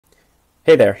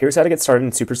Hey there, here's how to get started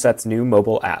in Superset's new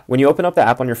mobile app. When you open up the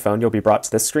app on your phone, you'll be brought to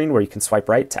this screen where you can swipe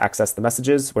right to access the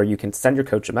messages, where you can send your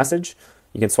coach a message.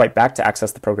 You can swipe back to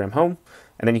access the program home,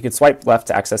 and then you can swipe left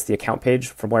to access the account page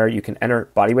from where you can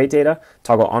enter body weight data,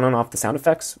 toggle on and off the sound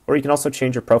effects, or you can also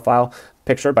change your profile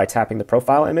picture by tapping the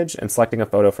profile image and selecting a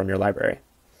photo from your library.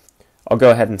 I'll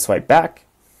go ahead and swipe back.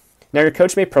 Now your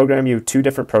coach may program you two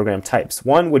different program types.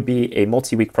 One would be a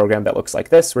multi-week program that looks like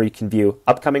this, where you can view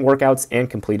upcoming workouts and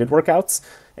completed workouts,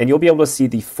 and you'll be able to see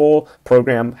the full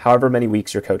program however many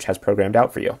weeks your coach has programmed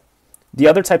out for you. The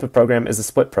other type of program is a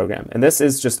split program, and this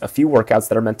is just a few workouts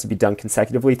that are meant to be done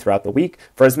consecutively throughout the week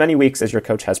for as many weeks as your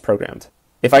coach has programmed.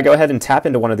 If I go ahead and tap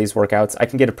into one of these workouts, I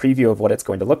can get a preview of what it's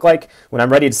going to look like. When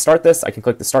I'm ready to start this, I can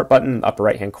click the start button in the upper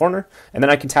right-hand corner, and then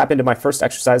I can tap into my first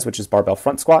exercise, which is barbell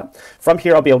front squat. From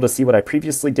here, I'll be able to see what I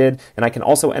previously did, and I can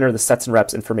also enter the sets and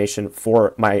reps information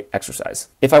for my exercise.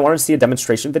 If I wanted to see a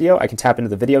demonstration video, I can tap into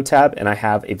the video tab, and I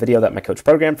have a video that my coach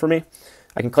programmed for me.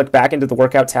 I can click back into the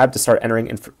workout tab to start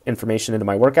entering information into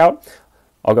my workout.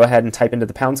 I'll go ahead and type into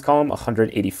the pounds column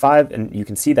 185, and you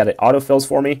can see that it autofills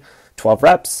for me 12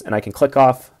 reps, and I can click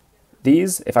off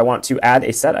these. If I want to add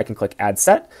a set, I can click add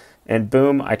set, and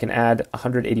boom, I can add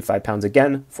 185 pounds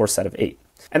again for a set of 8.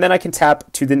 And then I can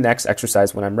tap to the next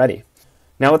exercise when I'm ready.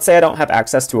 Now let's say I don't have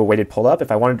access to a weighted pull-up.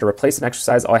 If I wanted to replace an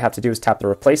exercise, all I have to do is tap the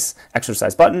replace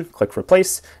exercise button, click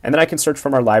replace, and then I can search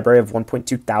from our library of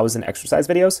 1.2 thousand exercise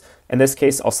videos. In this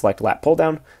case, I'll select lat pull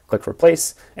down, click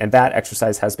replace, and that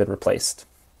exercise has been replaced.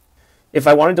 If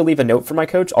I wanted to leave a note for my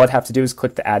coach, all I'd have to do is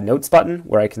click the Add Notes button,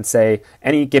 where I can say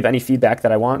give any feedback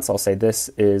that I want. So I'll say this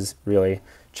is really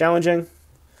challenging,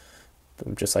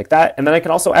 boom, just like that. And then I can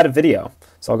also add a video.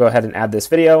 So I'll go ahead and add this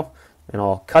video, and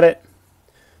I'll cut it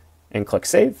and click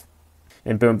Save.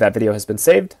 And boom, that video has been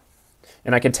saved.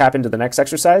 And I can tap into the next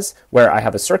exercise where I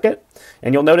have a circuit.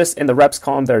 And you'll notice in the reps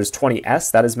column there's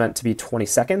 20S. That is meant to be 20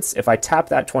 seconds. If I tap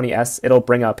that 20S, it'll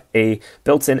bring up a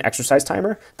built-in exercise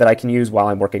timer that I can use while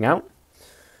I'm working out.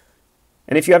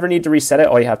 And if you ever need to reset it,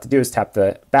 all you have to do is tap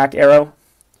the back arrow,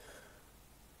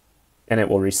 and it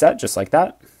will reset just like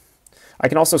that. I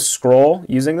can also scroll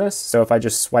using this. So if I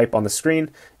just swipe on the screen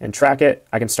and track it,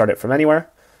 I can start it from anywhere,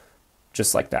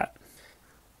 just like that.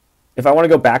 If I want to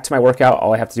go back to my workout,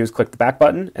 all I have to do is click the back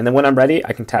button, and then when I'm ready,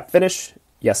 I can tap finish,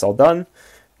 yes, all done,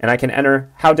 and I can enter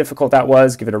how difficult that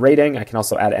was, give it a rating. I can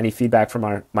also add any feedback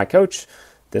from my coach.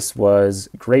 This was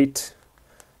great,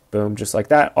 boom, just like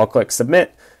that. I'll click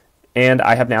submit, and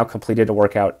I have now completed a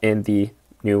workout in the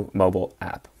new mobile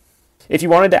app. If you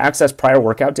wanted to access prior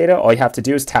workout data, all you have to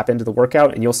do is tap into the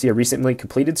workout, and you'll see a recently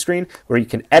completed screen where you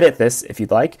can edit this if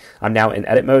you'd like. I'm now in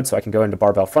edit mode, so I can go into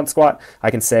barbell front squat.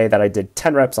 I can say that I did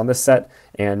 10 reps on this set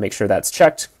and make sure that's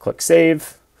checked. Click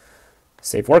save,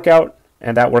 save workout,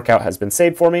 and that workout has been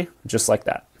saved for me, just like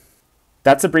that.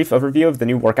 That's a brief overview of the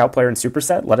new workout player in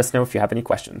Superset. Let us know if you have any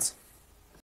questions.